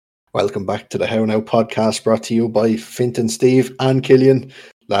Welcome back to the How Now podcast, brought to you by Fintan Steve and Killian.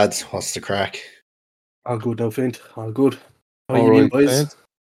 Lads, what's the crack? All good now, Fint. All good. How All you been, right, boys? Fint.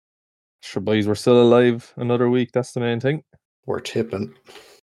 Sure, boys, we're still alive another week. That's the main thing. We're tipping.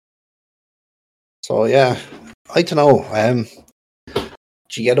 So yeah, I don't know. Did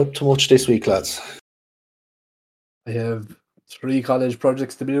you get up to much this week, lads? I have 3 college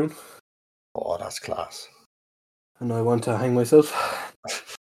projects to be doing, Oh, that's class. and I want to hang myself.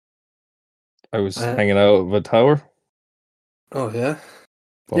 I was hanging out of a tower. Oh, yeah?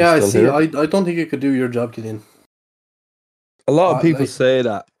 but Yeah, I I'm still see. here. I don't think you could do your job, Killian. A lot of people like- say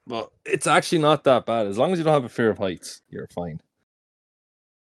that, but it's actually not that bad. As long as you don't have a fear of heights, you're fine.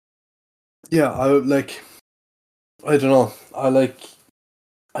 Yeah, I don't know.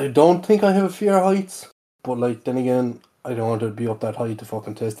 I don't think I have a fear of heights, but then again, I don't want to be up that high to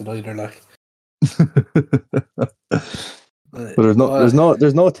fucking test it either. But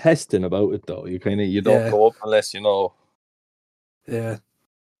there's no testing about it though. You don't Yeah. go up unless you know. Yeah.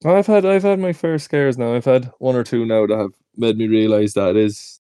 I've had my fair scares now. I've had 1 or 2 now that have made me realise that it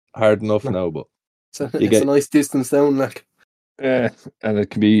is hard enough now, but It's a nice distance down, and it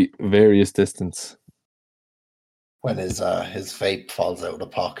can be various distance. When his vape falls out of the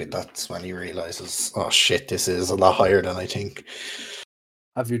pocket, that's when he realizes, oh shit, this is a lot higher than I think.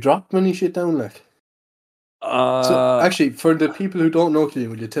 Have you dropped many shit down, So Uh, actually, for the people who don't know,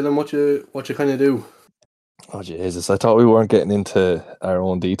 Killian, will you tell them what you kind of do? oh Jesus! I thought we weren't getting into our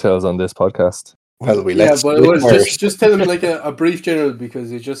own details on this podcast. Well, we Yeah, let but Split first. just tell them a brief general,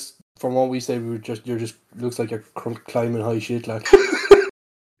 because it just, from what we say, you're just looks like you're climbing high shit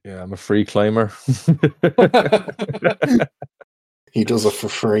Yeah, I'm a free climber. He does it for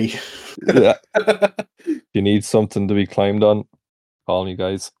free. Yeah. If you need something to be climbed on, call me,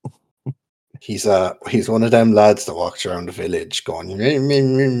 guys. He's one of them lads that walks around the village going me, me,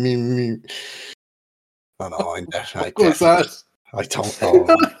 me, me, me. I know, What's that? I don't know.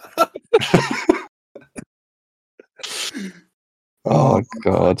 Oh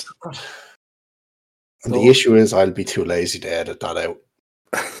God! And the issue is, I'll be too lazy to edit that out.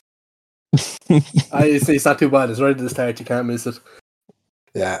 It's not too bad. It's right at the start. You can't miss it.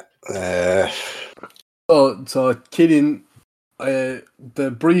 Yeah. So Killian,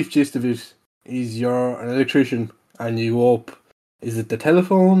 the brief gist of it is you're an electrician and you go up. Is it the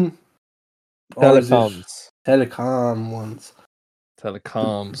telephone? Or is it Telecoms. telecom ones?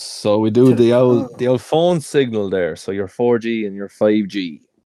 Telecoms. So we do the old phone signal there. So your 4G and your 5G.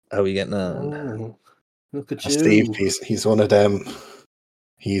 How are we getting on? Oh, look at you, Steve. He's one of them.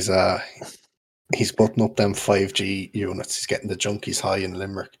 He's putting up them 5G units. He's getting the junkies high in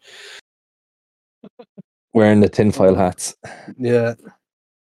Limerick. Wearing the tinfoil hats. Yeah,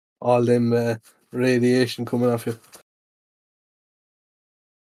 all them radiation coming off you.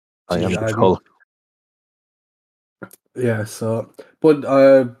 I am Yeah, the Hulk. Yeah, so, but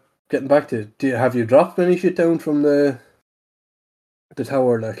getting back to it, have you dropped any shit down from the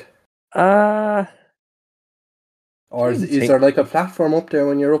tower, or is there a platform up there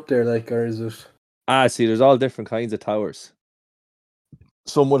when you're up there, or is it? See, there's all different kinds of towers.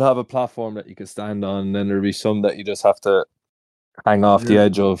 Some would have a platform that you can stand on, and then there'll be some that you just have to hang off the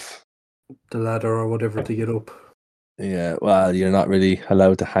edge of the ladder or whatever to get up. Yeah, well, you're not really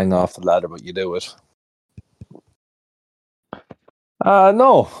allowed to hang off the ladder, but you do it.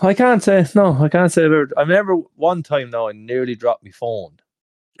 No, I can't say. I remember one time now I nearly dropped my phone.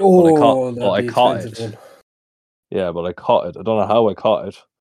 I caught it. Yeah, but I caught it. I don't know how I caught it,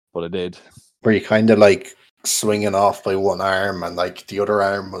 but I did. Were you kind of like swinging off by one arm and like the other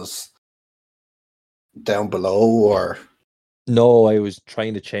arm was down below, or? No, I was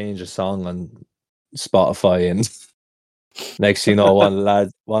trying to change a song on Spotify, and next thing you know, one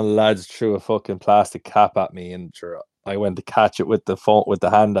of the lads threw a fucking plastic cap at me, and I went to catch it with the phone, with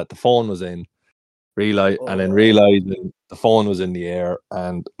the hand that the phone was in. And then realizing the phone was in the air,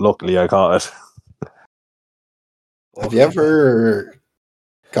 and luckily I caught it. Have you ever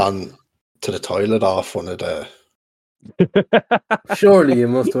gone to the toilet off one of the? Surely you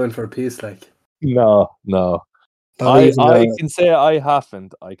must have went for a piece, No. I can say I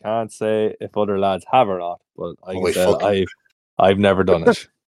haven't. I can't say if other lads have or not, but I can say I've never done it.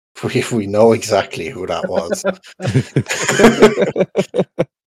 We know exactly who that was.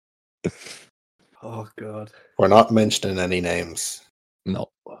 Oh God! We're not mentioning any names. No,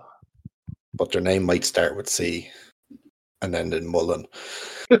 but their name might start with C and end in Mullen.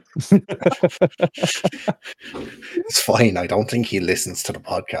 It's fine. I don't think he listens to the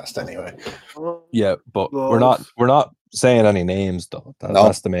podcast anyway. Yeah, but we're not saying any names though.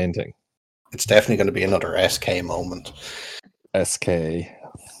 That's the main thing. It's definitely going to be another SK moment. SK.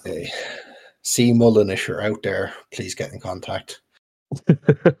 C. Mullen, if you're out there, please get in contact.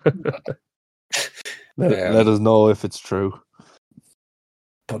 Let us know if it's true.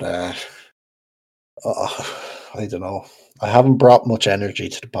 But I don't know. I haven't brought much energy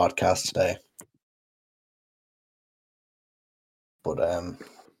to the podcast today. But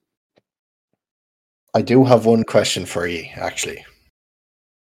I do have one question for you, actually.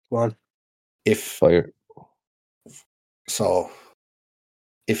 Go on.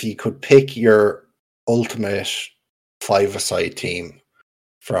 If you could pick your ultimate five-a-side team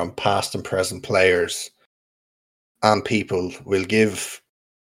from past and present players, and people will give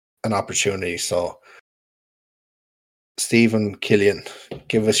an opportunity. So, Stephen, Killian,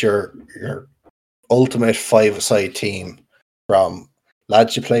 give us your ultimate five-a-side team from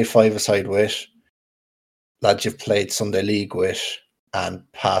lads you play five-a-side with, lads you've played Sunday League with, and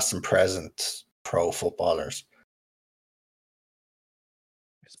past and present pro footballers.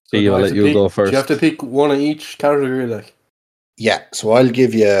 So I'll let you go first. Do you have to pick one of each category, like? Yeah, so I'll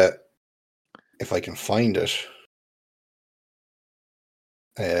give you, if I can find it.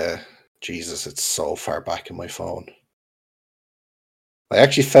 Jesus, it's so far back in my phone. I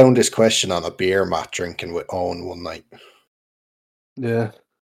actually found this question on a beer mat drinking with Owen one night. Yeah.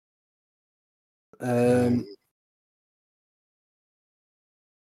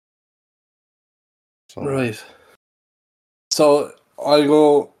 Right. So I'll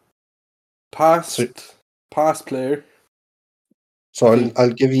go past player. So I'll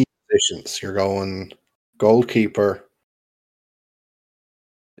give you positions. You're going goalkeeper.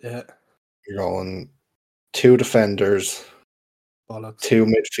 Yeah. You're going 2 defenders. Bollocks. 2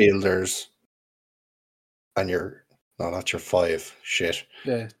 midfielders. And that's your 5. Shit.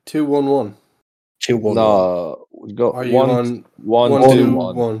 Yeah, 2-1-1. 2-1-1. No, we go Are you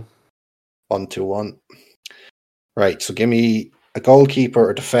 1-2-1? 1-2-1. Right, so give me a goalkeeper,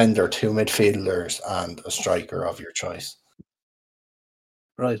 a defender, 2 midfielders, and a striker of your choice.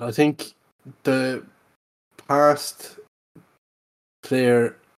 Right, I think the past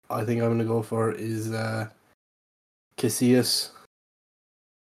player I think I'm going to go for is Casillas.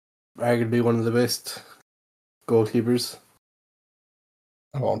 Arguably one of the best goalkeepers.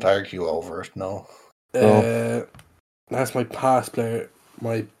 I won't argue over it, no. That's my past player.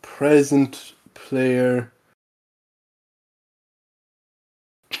 My present player...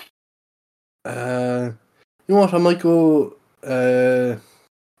 you know what? I might go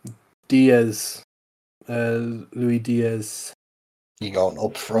Diaz. Luis Diaz. You going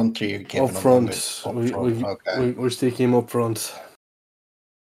up front, or you giving up front? Okay. We're sticking him up front.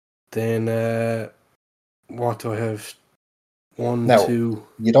 Then what do I have? 1, 2.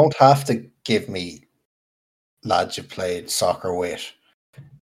 You don't have to give me lads you played soccer with,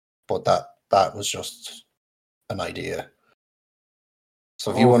 but that was just an idea.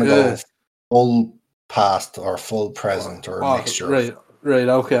 So if you want to go full past or full present or a mixture, right,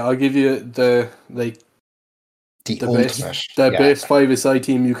 okay, I'll give you the ultimate, best five-a-side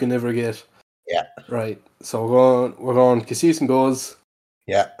team you can ever get. Yeah. Right. So we're going Casillas and goals.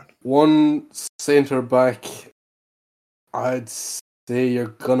 Yeah. 1 centre back. I'd say you're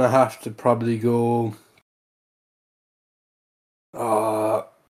gonna have to probably go. Probably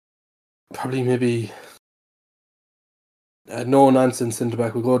maybe. No nonsense centre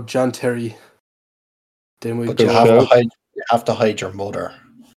back. We'll go John Terry. Then we you have to hide your mother.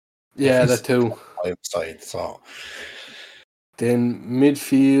 Yeah, that too. Side, so. Then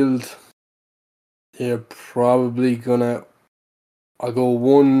midfield. You're probably gonna. I'll go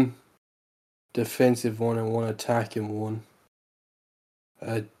 1 defensive one and 1 attacking one.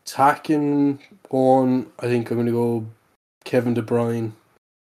 Attacking one, I think I'm gonna go Kevin De Bruyne.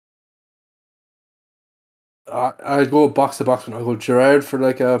 I'd go box to box one. I'll go Gerrard for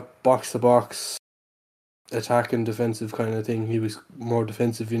like a box to box attacking defensive kind of thing. He was more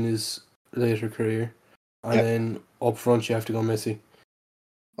defensive in his later career. And then up front you have to go Messi.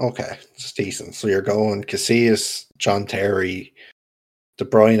 Okay, it's decent. So you're going Casillas, John Terry, De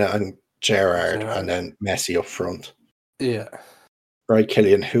Bruyne and Gerrard, and then Messi up front. Yeah. Right,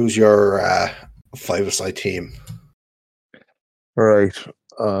 Killian, who's your five-a-side team? Right.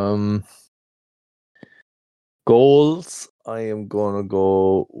 Goals, I am going to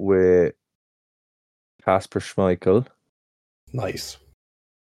go with Kasper Schmeichel. Nice.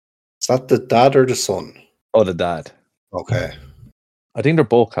 Is that the dad or the son? Oh, the dad. Okay. I think they're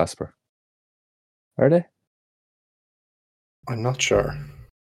both Kasper. Are they? I'm not sure.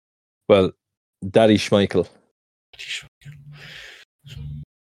 Well, Daddy Schmeichel.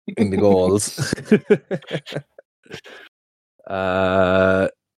 In the goals.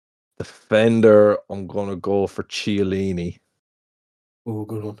 Defender, I'm going to go for Chiellini. Oh,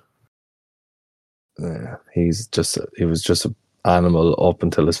 good one. Yeah, he was just an animal up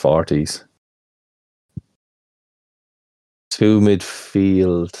until his 40s. 2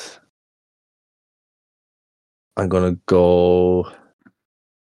 midfield. I'm gonna go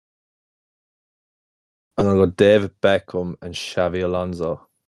David Beckham and Xavi Alonso.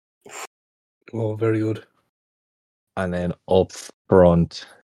 Oh, very good. And then up front,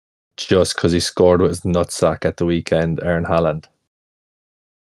 just because he scored with his nutsack at the weekend, Aaron Haaland.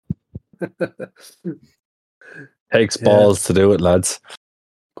 Takes balls to do it, lads.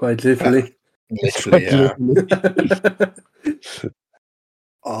 Quite literally. Literally, yeah.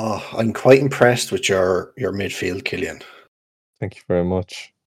 Oh, I'm quite impressed with your midfield, Killian. Thank you very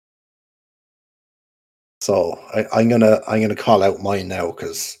much. So I'm gonna call out mine now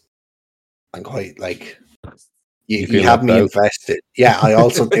because I'm quite like you have me invested. Yeah, I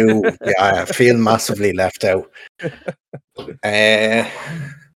also do. Yeah, I feel massively left out.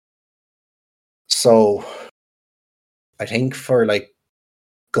 So I think for like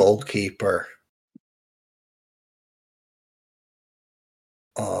goalkeeper,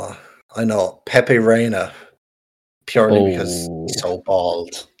 I know Pepe Reina purely because he's so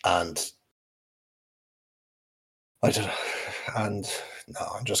bald and I don't know. And no,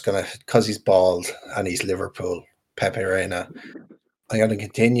 I'm just gonna because he's bald and he's Liverpool, Pepe Reina. I'm gonna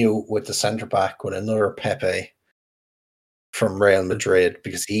continue with the centre back with another Pepe from Real Madrid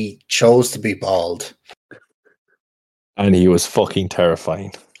because he chose to be bald. And he was fucking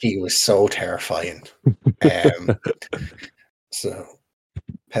terrifying. He was so terrifying. So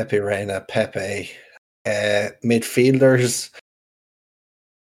Pepe Reina, Pepe. Midfielders,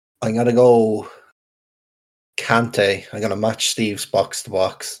 I'm gonna go Kante. I'm gonna match Steve's box to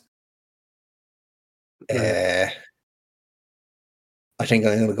box. I think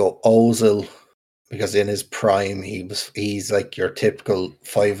I'm gonna go Ozil because in his prime he's like your typical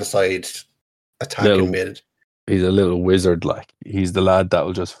five-a-side attacking mid. He's a little wizard, like he's the lad that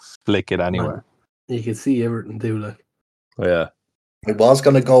will just flick it anywhere. You can see Everton do like. Oh, yeah. I was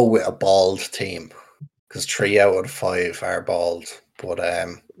gonna go with a bald team because 3 out of 5 are bald, but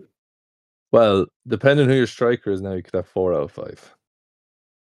well, depending who your striker is now, you could have 4 out of 5.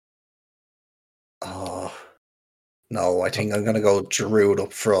 Oh no, I think I'm gonna go Giroud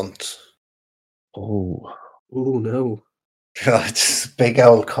up front. Oh no. It's a big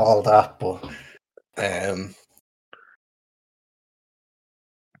old call that, but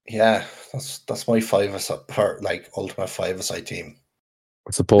yeah, that's my five-a-side like ultimate five-a-side team.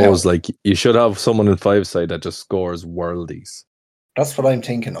 I suppose like you should have someone in 5-side that just scores worldies. That's what I'm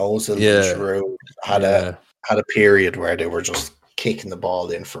thinking. Ozil and Giroud had a period where they were just kicking the ball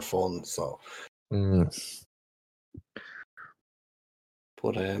in for fun. So,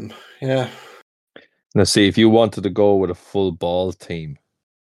 but yeah. Now, see, if you wanted to go with a full ball team,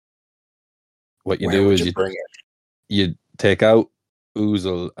 what you do is you take out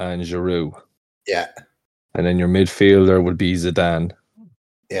Ozil and Giroud. Yeah. And then your midfielder would be Zidane.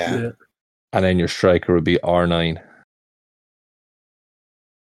 Yeah. And then your striker would be R9.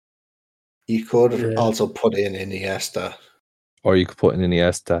 You could also put in Iniesta. Or you could put in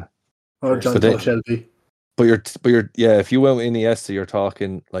Iniesta. Or John Paul Shelby. But you're if you went with Iniesta, you're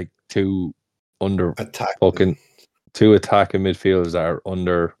talking like two attacking midfielders that are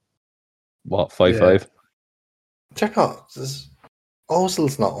under what 5'5". They're not.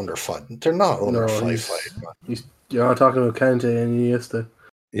 Ozil's not under 5. They're not under 5'5". You're talking about Kante and Iniesta.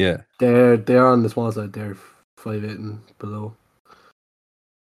 Yeah, they're on the small side. They're 5'8" and below.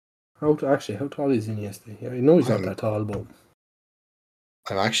 How tall is Iniesta? Yeah, I know he's not that tall, but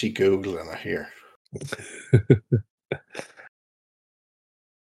I'm actually googling it here.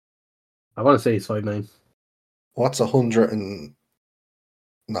 I want to say he's 5'9". What's 100 and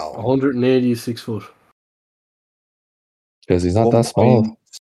no 186 foot? Because he's not that small.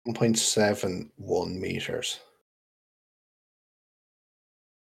 1.71 meters.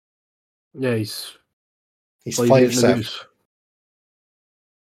 Yeah, he's 5'7".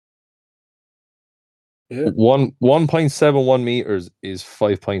 Yeah, 1.71 meters is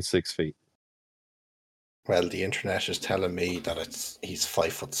 5.6 feet. Well, the internet is telling me that he's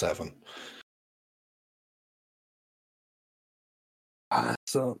 5'7".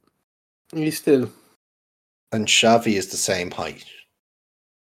 So he's still. And Xavi is the same height.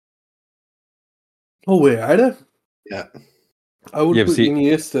 Oh wait, are they? Yeah. I would put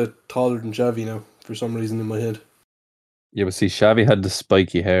Iniesta taller than Xavi now for some reason in my head. Yeah, but see, Xavi had the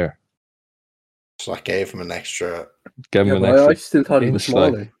spiky hair. So I gave him an extra. I still thought he was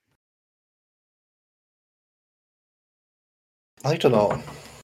smaller. I don't know.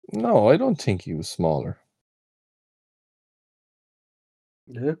 No, I don't think he was smaller.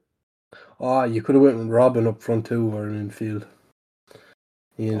 Yeah. Oh, you could have went with Robin up front too, or in midfield.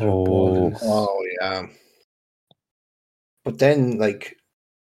 He ended up balling. Oh yeah. But then, like,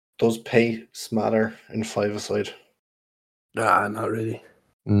 does pace matter in five-a-side? Nah, not really.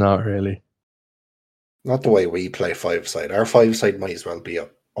 Not really. Not the way we play five-a-side. Our five-a-side might as well be a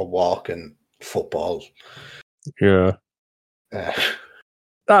walk-in football. Yeah. Uh,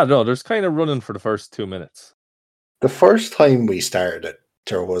 No, there's kind of running for the first 2 minutes. the first time we started it,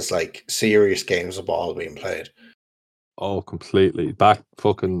 there was like serious games of ball being played. Oh, completely. Back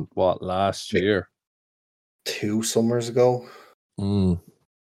fucking, what, last Like, year? 2 summers ago. Mm.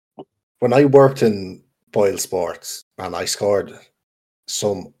 When I worked in Boyle Sports and I scored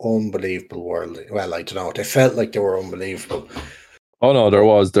some unbelievable worldly. Well, I don't know. They felt like they were unbelievable. Oh no, there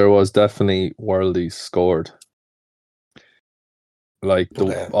was definitely worldies scored. Like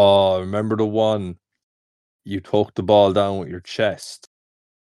remember the one you took the ball down with your chest,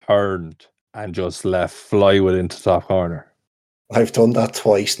 turned, and just left fly with into top corner. I've done that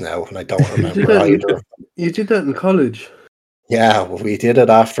twice now, and I don't remember either. You did that in college? Yeah, we did it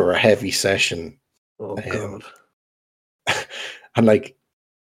after a heavy session. Oh god! And like,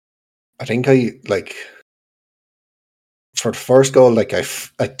 I think for the first goal, like I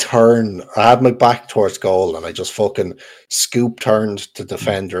turned, I had my back towards goal, and I just fucking turned to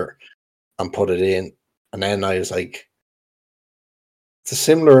defender and put it in. And then I was like, it's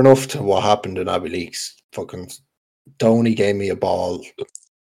similar enough to what happened in Abbey Leaks. Fucking Donny gave me a ball,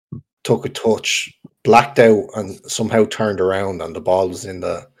 took a touch, blacked out, and somehow turned around, and the ball was in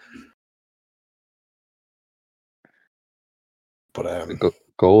the. But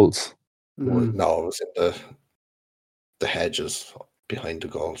goals. No, it was in the hedges behind the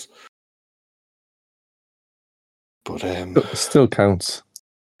goals. But it still counts.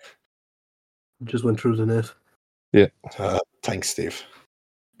 Just went through the net. Yeah. Thanks, Steve.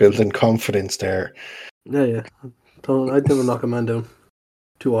 Building confidence there. Yeah. I'd never knock a man down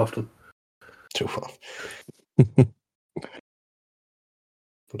too often. Too often.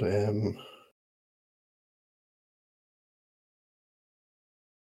 But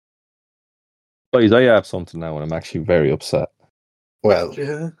Boys, I have something now, and I'm actually very upset. Well,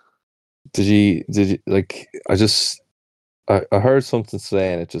 yeah. Did you like? I heard something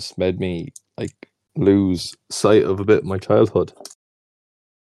today, and it just made me like lose sight of a bit of my childhood.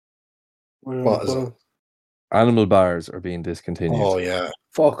 What is it? Animal bars are being discontinued. Oh yeah.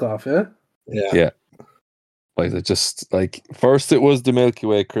 Fuck off, yeah? Yeah. Like it just like first it was the Milky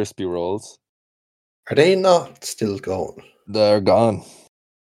Way crispy rolls. Are they not still going? They're gone.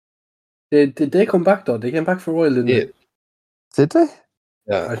 Did they come back though? They came back for a while, didn't they? Did they?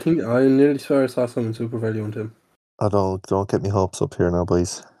 Yeah. I think I nearly swear I saw some in Super Value on Tim. I don't get me hopes up here now,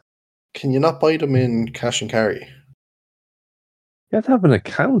 boys. Can you not buy them in cash and carry? You have to have an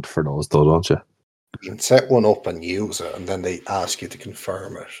account for those though, don't you? You can set one up and use it, and then they ask you to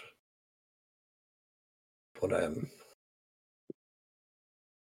confirm it. But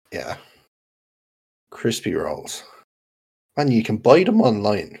yeah, crispy rolls, and you can buy them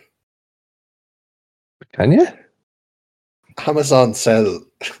online. Can you? Amazon sell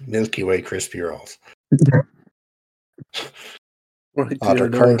Milky Way crispy rolls. Right, they're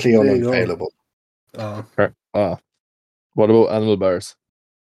currently unavailable. What about animal bars?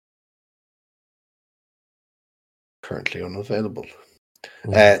 Currently unavailable.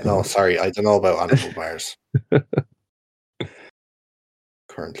 No, sorry, I don't know about animal bars.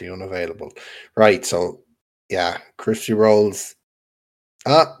 Currently unavailable. Right, so yeah, crispy rolls.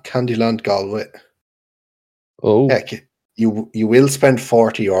 Candyland Galway. Oh, heck, you will spend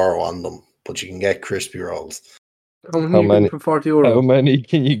 €40 on them, but you can get crispy rolls. How many for €40? How many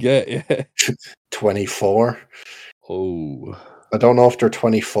can you get? Yeah. 24. Oh, I don't know if they're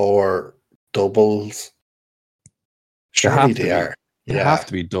 24 doubles. Surely they are. They have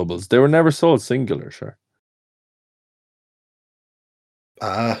to be doubles. They were never sold singular, sure.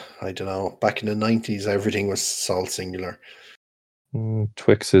 I don't know. Back in the 90s, everything was sold singular.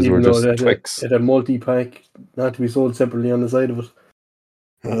 Twixes were just Twix. It had a multi-pack, not to be sold separately on the side of it.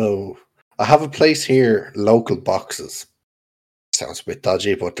 Oh, I have a place here, Local Boxes. Sounds a bit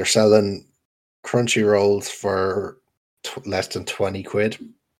dodgy, but they're selling crunchy rolls for less than 20 quid.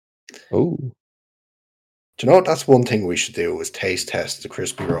 Oh. Do you know what? That's one thing we should do is taste test the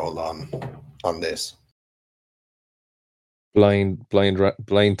crispy roll on this. Blind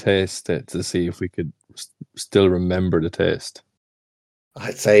taste it to see if we could still remember the taste.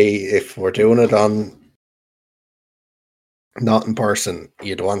 I'd say if we're doing it not in person,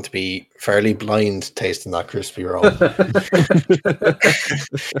 you'd want to be fairly blind tasting that crispy roll.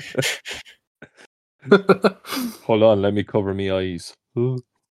 Hold on, let me cover my eyes.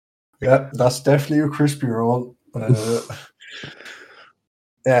 Yeah, that's definitely a crispy roll.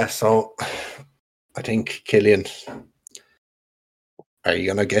 Yeah, so I think, Killian, are you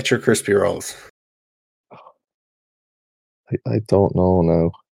gonna get your crispy rolls? I don't know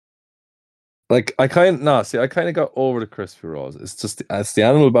now. Like I kind of got over the crispy rolls. It's the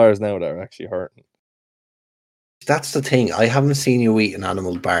animal bars now that are actually hurting. That's the thing. I haven't seen you eat an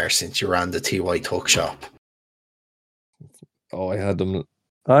animal bar since you ran the TY Tuck shop. Oh, I had them.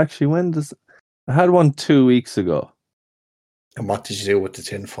 Actually, I had one 2 weeks ago. And what did you do with the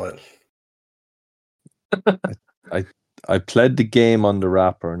tin foil? I played the game on the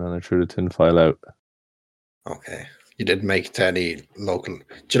wrapper and then I threw the tin foil out. Okay. You didn't make it to any local. Do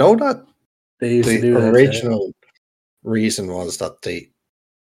you know that They used to the do that. original reason was that they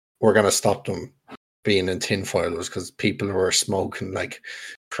were going to stop them being in tin foil was because people were smoking like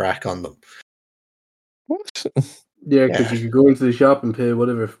crack on them. What? Yeah, because you could go into the shop and pay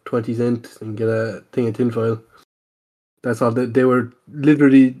whatever 20 cents and get a thing of tinfoil. That's all. They were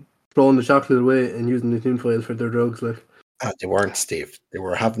literally throwing the chocolate away and using the tinfoil for their drugs. Like They weren't, Steve. They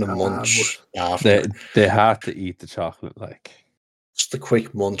were having a munch after. They had to eat the chocolate, like Just a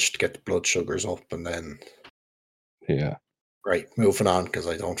quick munch to get the blood sugars up, and then yeah. Right, moving on because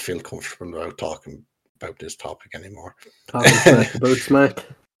I don't feel comfortable about talking about this topic anymore. talking smack about smack.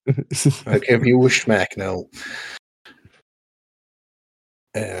 I'll give you a smack now.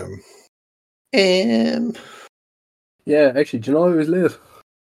 Yeah, actually, do you know I was late?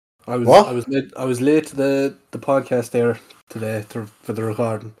 I was late to the podcast there today for the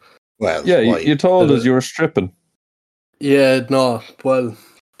recording. Well, yeah, you told us you were stripping. Yeah, no. Well,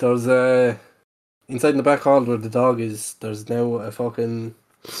 there's inside in the back hall where the dog is. There's now a fucking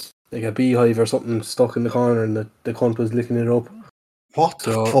like a beehive or something stuck in the corner, and the cunt was licking it up. What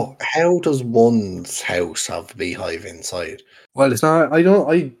the fuck? How does one's house have a beehive inside? Well, it's not.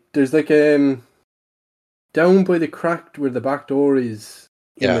 There's like down by the crack where the back door is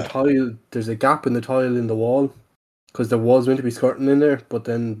in the tile. There's a gap in the tile in the wall because there was meant to be skirting in there, but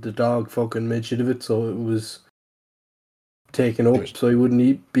then the dog fucking made shit of it, so it was taken up, so he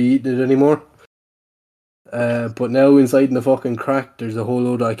wouldn't be eating it anymore. But now inside in the fucking crack, there's a whole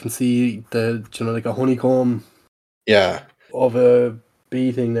load. I can see like a honeycomb. Yeah. Of a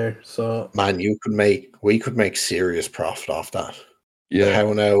bee thing there. So man, we could make serious profit off that. Yeah. The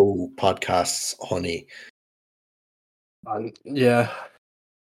How Now podcasts honey. Yeah.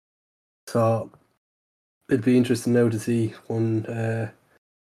 So it'd be interesting now to see when.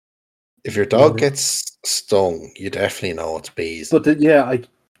 If your dog gets stung, you definitely know it's bees. But the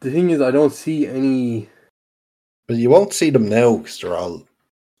thing is, I don't see any. But you won't see them now because they're all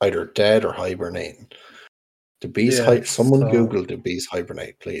either dead or hibernating. Do bees someone Google do bees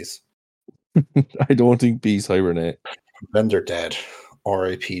hibernate, please? I don't think bees hibernate. Then they're dead.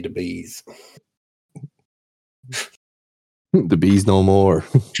 R.I.P. the bees. The bees no more.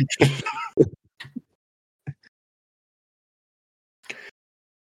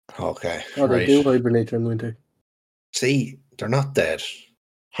 Okay. Oh, they do hibernate during winter. See, they're not dead.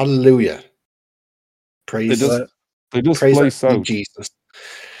 Hallelujah. Praise. They just fly out. Jesus.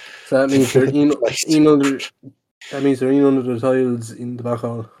 So that means they're in under. That means they're in under the tiles in the back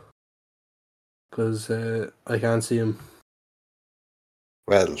hall. Because I can't see them.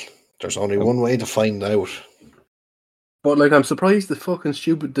 Well, there's only one way to find out. But like, I'm surprised the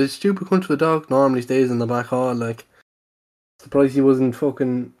stupid cunt of the dog normally stays in the back hall. Like, surprised he wasn't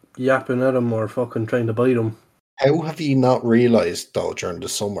fucking yapping at him or fucking trying to bite him. How have you not realised though during the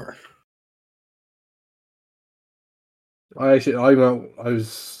summer? I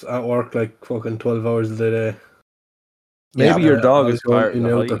was at work like fucking 12 hours a day. Maybe your dog is part of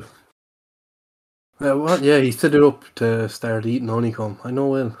the hive. Yeah, he set it up to start eating honeycomb. I know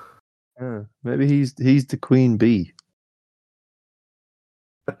well. Yeah, maybe he's the queen bee.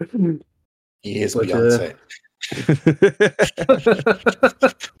 He is Beyonce.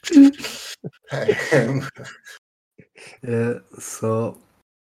 Yeah, so.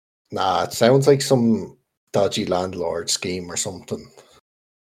 Nah, it sounds like some dodgy landlord scheme or something.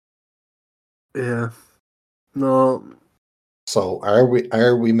 Yeah. No. So are we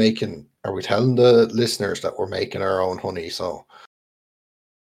telling the listeners that we're making our own honey? So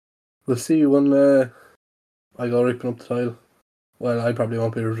we'll see when I go ripping up the tile. Well, I probably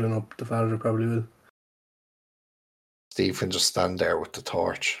won't be ripping up. The father probably will. Steve can just stand there with the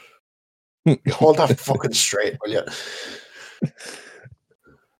torch. You hold that fucking straight, will you?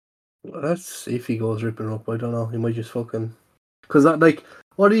 Well, that's if he goes ripping up. I don't know. He might just fucking. Because that, like,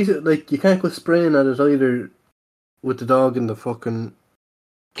 what is it? Like, you can't go spraying at it either with the dog and the fucking.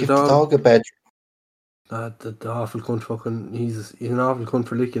 Give the dog a bedroom. The awful cunt fucking he's an awful cunt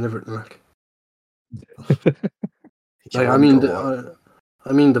for licking everything like. Like I mean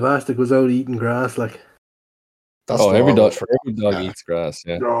the bastard was out eating grass like. That's every normal dog for eats grass,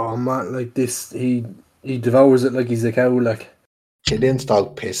 yeah. Oh man, like this he devours it like he's a cow like. Chilean's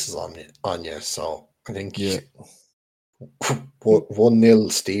dog pisses on you, so I think Yeah.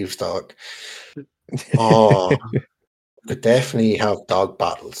 1-0 Steve's dog. Oh, we could definitely have dog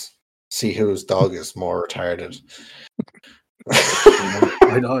battles. See whose dog is more retarded.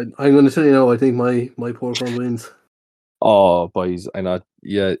 I'm going to tell you now. I think my poor friend wins. Oh, boys, I know.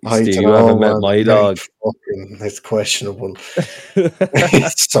 Yeah, I Steve, don't you know, haven't met man. my dog. It's questionable.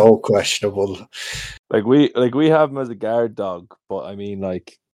 It's so questionable. Like we have him as a guard dog, but I mean,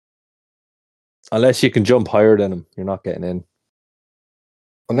 like, unless you can jump higher than him, you're not getting in.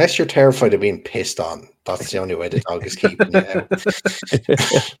 Unless you're terrified of being pissed on, that's the only way the dog is keeping you out.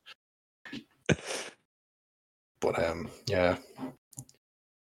 But yeah.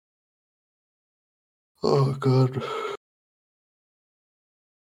 Oh god.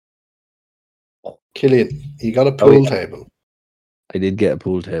 Killian, you got a pool table. I did get a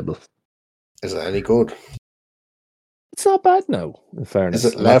pool table. Is it any good? It's not bad now, in fairness.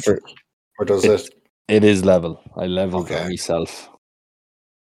 Is it level? Or does it? It is level. I leveled Okay. it myself.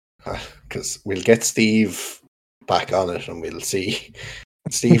 Because we'll get Steve back on it and we'll see.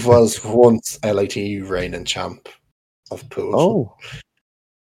 Steve was once LIT reigning champ of pool. Oh.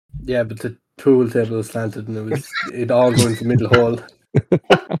 Yeah, but the pool table was slanted and it all go into the middle hole.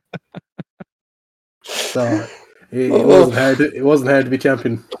 So it wasn't hard to be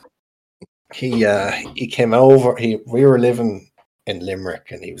champion. He came over. We were living in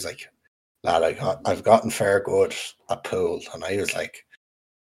Limerick, and he was like, "Lad, I've gotten fair good at pool," and I was like,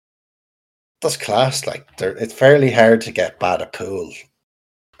 "That's class. Like, it's fairly hard to get bad at pool."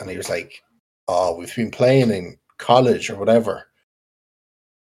 And he was like, "Oh, we've been playing in college or whatever."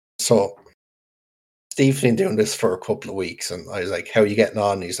 So Steve's been doing this for a couple of weeks, and I was like, "How are you getting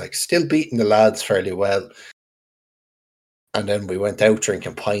on?" And he's like, "Still beating the lads fairly well." And then we went out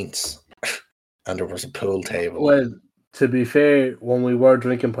drinking pints. And there was a pool table. Well, to be fair, when we were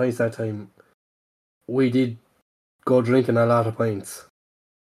drinking pints that time, we did go drinking a lot of pints.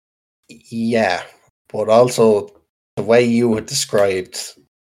 Yeah, but also the way you had described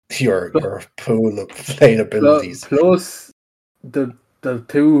your pool of playing abilities. Plus, the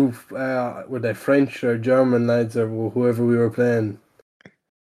two were the French or German lads or whoever we were playing.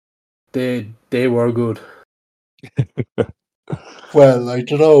 They were good. Well, I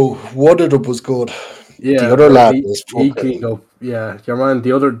don't know. One of them was good. Yeah, the other lad was fucking... He cleaned up. Yeah, your man.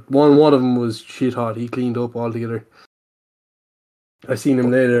 The other one of them was shit hot. He cleaned up altogether. I seen him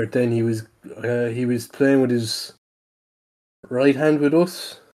later. Then he was playing with his right hand with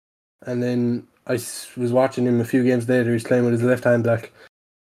us, and then I was watching him a few games later. He's playing with his left hand. Like,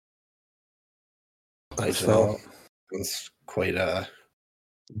 I don't know. It's quite a...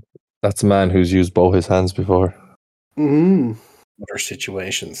 That's a man who's used both his hands before. Mm-hmm. Other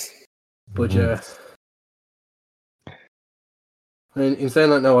situations. But yeah. And in saying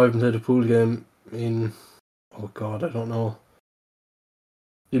that now, I haven't played a pool game in, oh god, I don't know.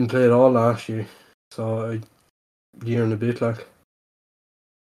 Didn't play it all last year, so a year and a bit, like.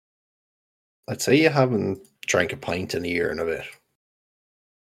 I'd say you haven't drank a pint in a year and a bit.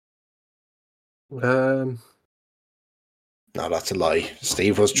 No, that's a lie.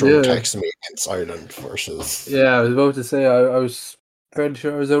 Steve was texting me against Ireland versus... Yeah, I was about to say, I was fairly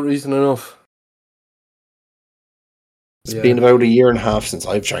sure I was out recent enough. It's been about a year and a half since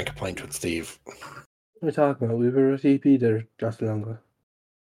I've drank a pint with Steve. What are we talking about? We were at EP there not long ago.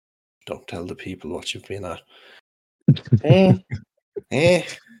 Don't tell the people what you've been at. It's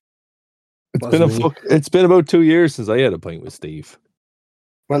been about 2 years since I had a pint with Steve.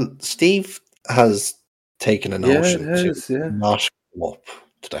 Well, Steve has taken a notion to not come up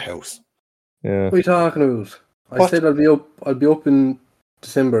to the house. Yeah. What are you talking about? I said I'd be up in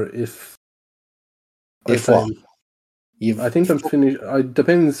December if what? I think I'm finished. It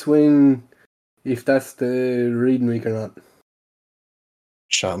depends if that's the reading week or not.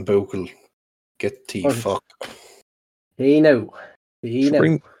 Sean Buchel, get the fuck. He know.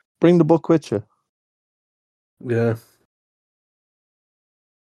 Bring the book with you. Yeah.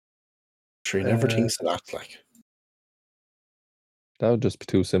 Sure, he never thinks of that, like. That would just be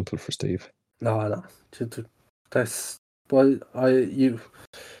too simple for Steve. No. That's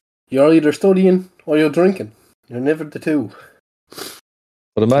you're either studying or you're drinking. You're never the two.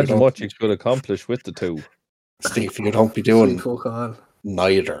 But imagine what you could accomplish with the two. Steve, you don't be doing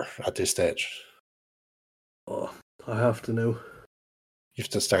neither at this stage. Oh, I have to know. You have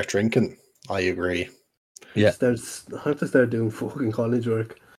to start drinking. I agree. Yeah. I have to start doing fucking college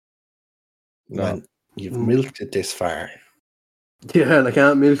work. Man, you've milked it this far. Yeah, and I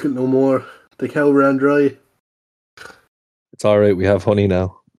can't milk it no more. The cow ran dry. It's all right. We have honey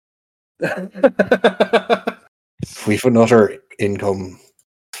now. We've another income.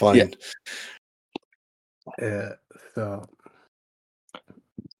 Fine. Yeah. So.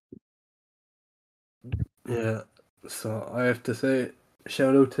 Yeah. So I have to say,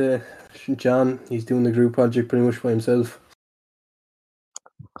 shout out to John. He's doing the group project pretty much by himself.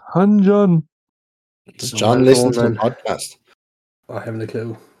 John. Does John listen to the podcast? I haven't a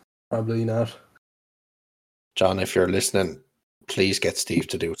clue. Probably not. John, if you're listening, please get Steve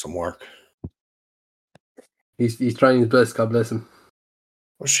to do some work. He's trying his best. God bless him.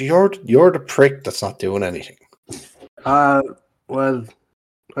 Well, so you're the prick that's not doing anything. Well,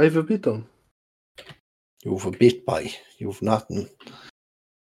 I have a bit done. You've a bit by. You've nothing.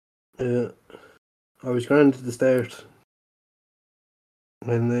 I was grand at the start.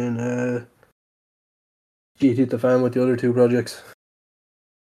 And then G hit the fan with the other two projects.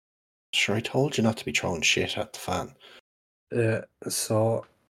 Sure, I told you not to be throwing shit at the fan. So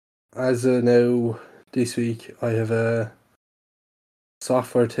as of now, this week, I have a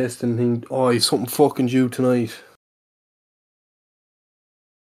software testing thing. Oh, I have something fucking due tonight.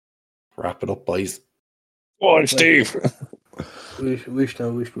 Wrap it up, boys. Oh, Steve. Wish.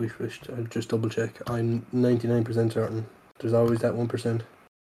 I'll just double check. I'm 99% certain. There's always that 1%.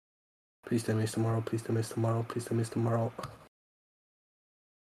 Please tell me it's tomorrow. Please tell me it's tomorrow. Please tell me it's tomorrow.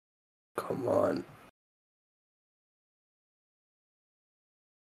 Come on.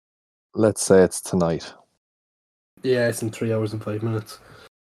 Let's say it's tonight. Yeah, it's in 3 hours and 5 minutes.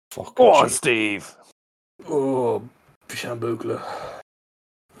 Fuck. Oh, Steve. Oh, Shambukla.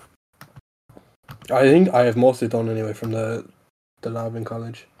 I think I have mostly done anyway from the lab in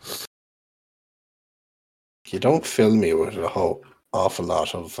college. You don't fill me with a awful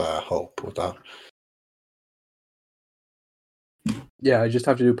lot of hope with that. Yeah, I just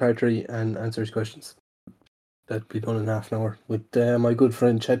have to do part 3 and answer his questions. That'd be done in half an hour with my good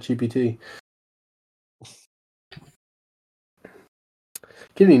friend ChatGPT.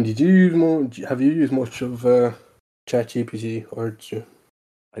 Killian, have you used much of ChatGPT, or did you?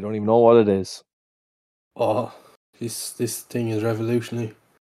 I don't even know what it is. Oh, this thing is revolutionary.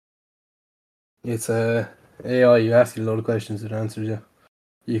 It's AI. You ask it a lot of questions, it answers you.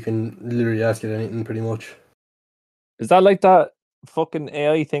 You can literally ask it anything, pretty much. Is that like that fucking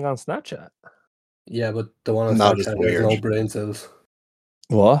AI thing on Snapchat? Yeah, but the one on Not Snapchat as has weird. no brain cells.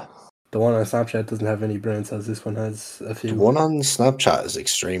 What? The one on Snapchat doesn't have any brain cells. This one has a few. The one on Snapchat is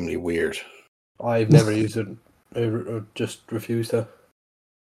extremely weird. I've never used it. I just refused to.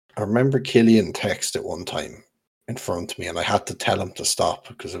 I remember Killian texted one time in front of me, and I had to tell him to stop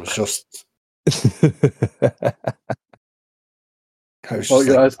because it was just. I was just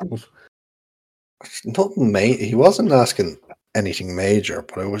you're like, asking. nothing he wasn't asking anything major,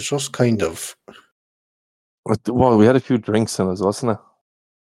 but it was just kind of. Well, we had a few drinks in us, wasn't it?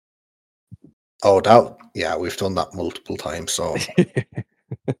 Oh, yeah, we've done that multiple times. So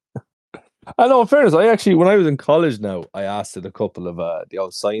I know. In fairness, I actually, when I was in college, now I asked it a couple of the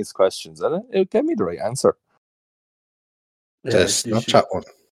old science questions, and it gave me the right answer. The Snapchat one.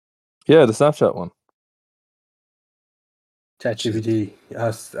 Yeah, the Snapchat one. ChatGPT,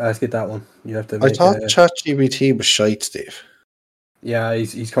 ask it that one. You have to. I thought ChatGPT was shite, Steve. Yeah,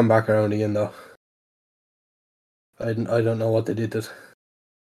 he's come back around again though. I don't know what they did to it.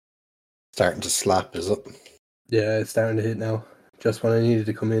 Starting to slap, is it? Yeah, it's starting to hit now. Just when I needed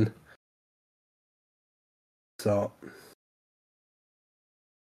to come in. So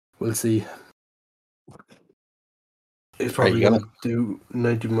we'll see. It's probably gonna do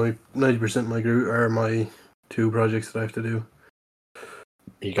 90% of my group or my 2 projects that I have to do.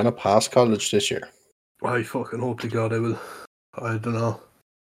 Are you gonna pass college this year? I fucking hope to God I will. I don't know.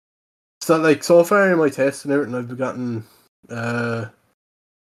 So like so far in my tests and everything, I've gotten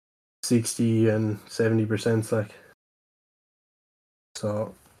 60 and 70%, like.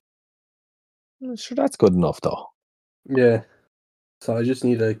 So Sure, that's good enough though. yeah. So I just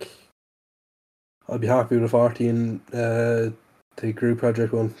need I'll be happy with a 40 in the group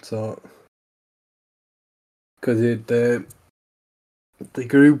project one. So because the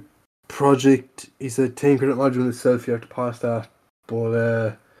group project is a 10 credit module in itself, you have to pass that.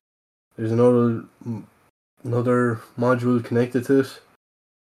 But there's another module connected to it,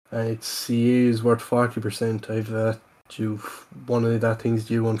 and its CA is worth 40%. I've one of that thing's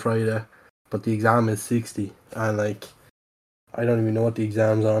due on Friday, but the exam is 60, and like I don't even know what the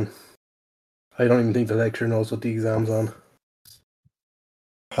exam's on. I don't even think the lecturer knows what the exam's on.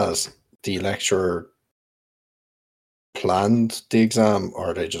 Has the lecturer planned the exam,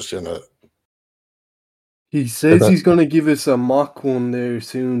 or are they just gonna? He says he's going to give us a mock one there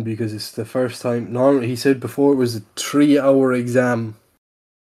soon because it's the first time. Normally, he said before it was a 3-hour exam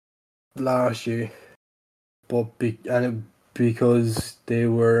last year, but because they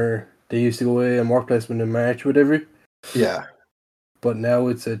used to go away on work placement in March, whatever. Yeah. But now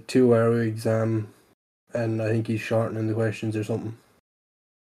it's a 2-hour exam, and I think he's shortening the questions or something.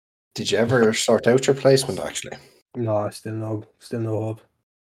 Did you ever sort out your placement? Actually, No, still no hope.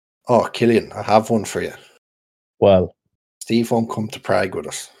 Oh, Killian, I have one for you. Well, Steve won't come to Prague with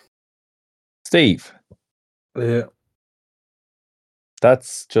us. Steve, Yeah,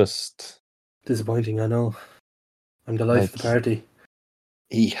 that's just disappointing. I know. I'm the life of the party.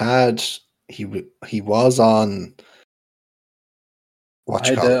 He was on.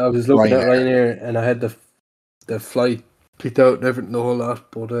 I was looking at Ryanair, and I had the flight picked out and everything, the whole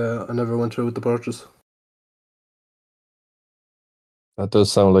lot, but I never went through with the purchase. That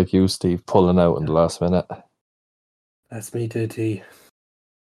does sound like you, Steve, pulling out in the last minute. That's me to T.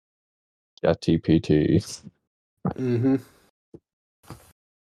 ChatGPT. Mm-hmm.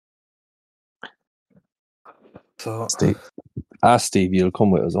 So Steve, you'll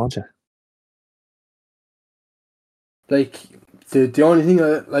come with us, won't you? Like the only thing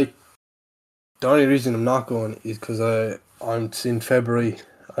the only reason I'm not going is because I'm in February.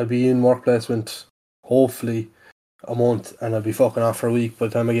 I'll be in work placement, hopefully a month, and I'll be fucking off for a week by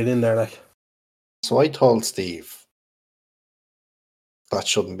the time I get in there. Like, so I told Steve that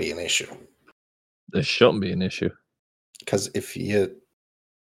shouldn't be an issue. This shouldn't be an issue. Because if you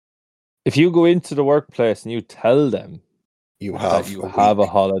go into the workplace and you tell them you have a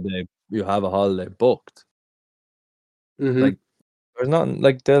holiday booked, mm-hmm. like there's nothing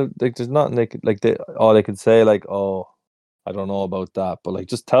there's nothing they could say like, oh, I don't know about that, but like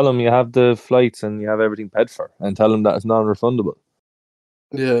just tell them you have the flights and you have everything paid for, and tell them that it's non-refundable.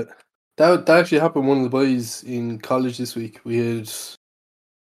 Yeah, that actually happened. One of the boys in college this week. We had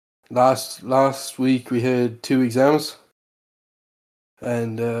last week we had 2 exams,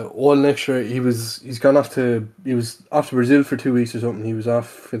 and one lecturer he was off to Brazil for 2 weeks or something. He was off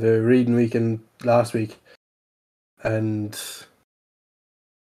for the reading weekend last week, and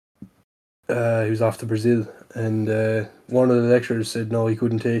he was off to Brazil. And one of the lecturers said no, he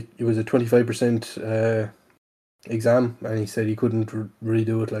couldn't take. It was a 25% exam, and he said he couldn't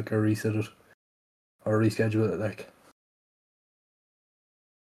redo it, like, or reset it or reschedule it, like.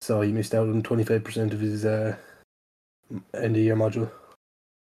 So he missed out on 25% of his end of year module.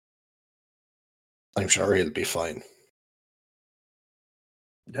 I'm sure he'll be fine.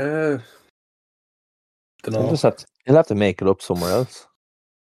 Don't know. He'll have to make it up somewhere else.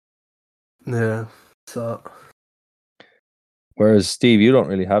 Yeah. So. Whereas Steve, you don't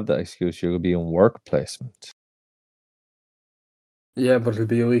really have that excuse. You'll be in work placement. Yeah, but it'll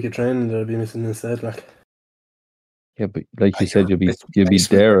be a week of training that I'll be missing instead, like. Yeah, but like you said, you'll be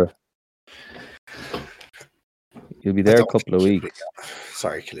there. You'll be there a couple of weeks.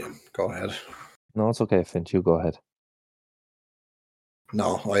 Sorry, Killian. Go ahead. No, it's okay, Finch. You go ahead.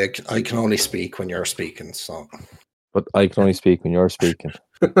 No, I can only speak when you're speaking, so. But I can only speak when you're speaking.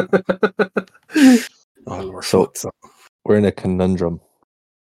 We're in a conundrum.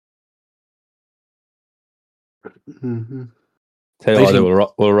 Mm-hmm. Tell you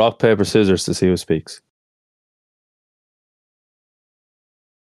what, we'll rock, paper, scissors to see who speaks.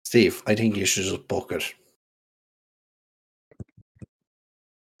 Steve, I think you should just book it.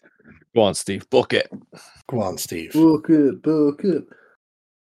 Go on, Steve. Book it. Go on, Steve. Book it.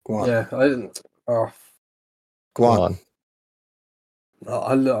 Go on. Yeah, I didn't. Oh. Go on.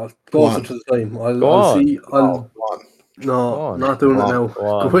 I'll closer to the time. I'll see. Go on. No, I'm not doing it now.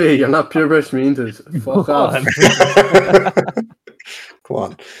 Go away. You're not pure brushing me into it. Fuck off. Go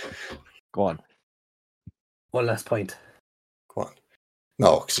on. Go on. One last pint. Go on.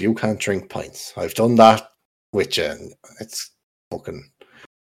 No, because you can't drink pints. I've done that with you, and it's fucking.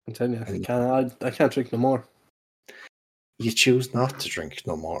 I'm telling you, I can't drink no more. You choose not to drink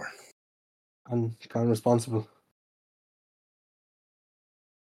no more. I'm kind of responsible.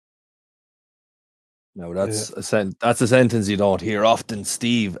 No, that's a sentence you don't hear often,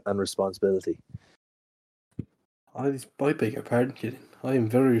 Steve, and responsibility. I beg your pardon, kid. I am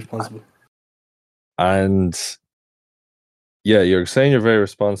very responsible. And yeah, you're saying you're very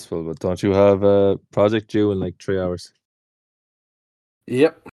responsible, but don't you have a project due in like 3 hours?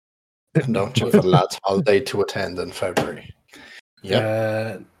 Yep. And don't you have a lad's holiday to attend in February?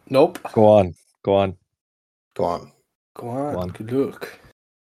 Yeah. Nope. Go on. Good luck.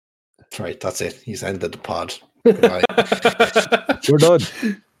 Right, that's it. He's ended the pod. Goodbye. We're done.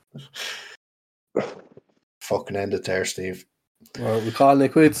 fucking end it there, Steve. Well, we calling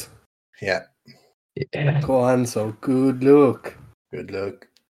it quits. Yeah. Yeah. Go on, so good luck. Good luck.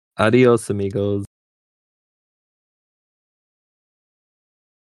 Adios, amigos.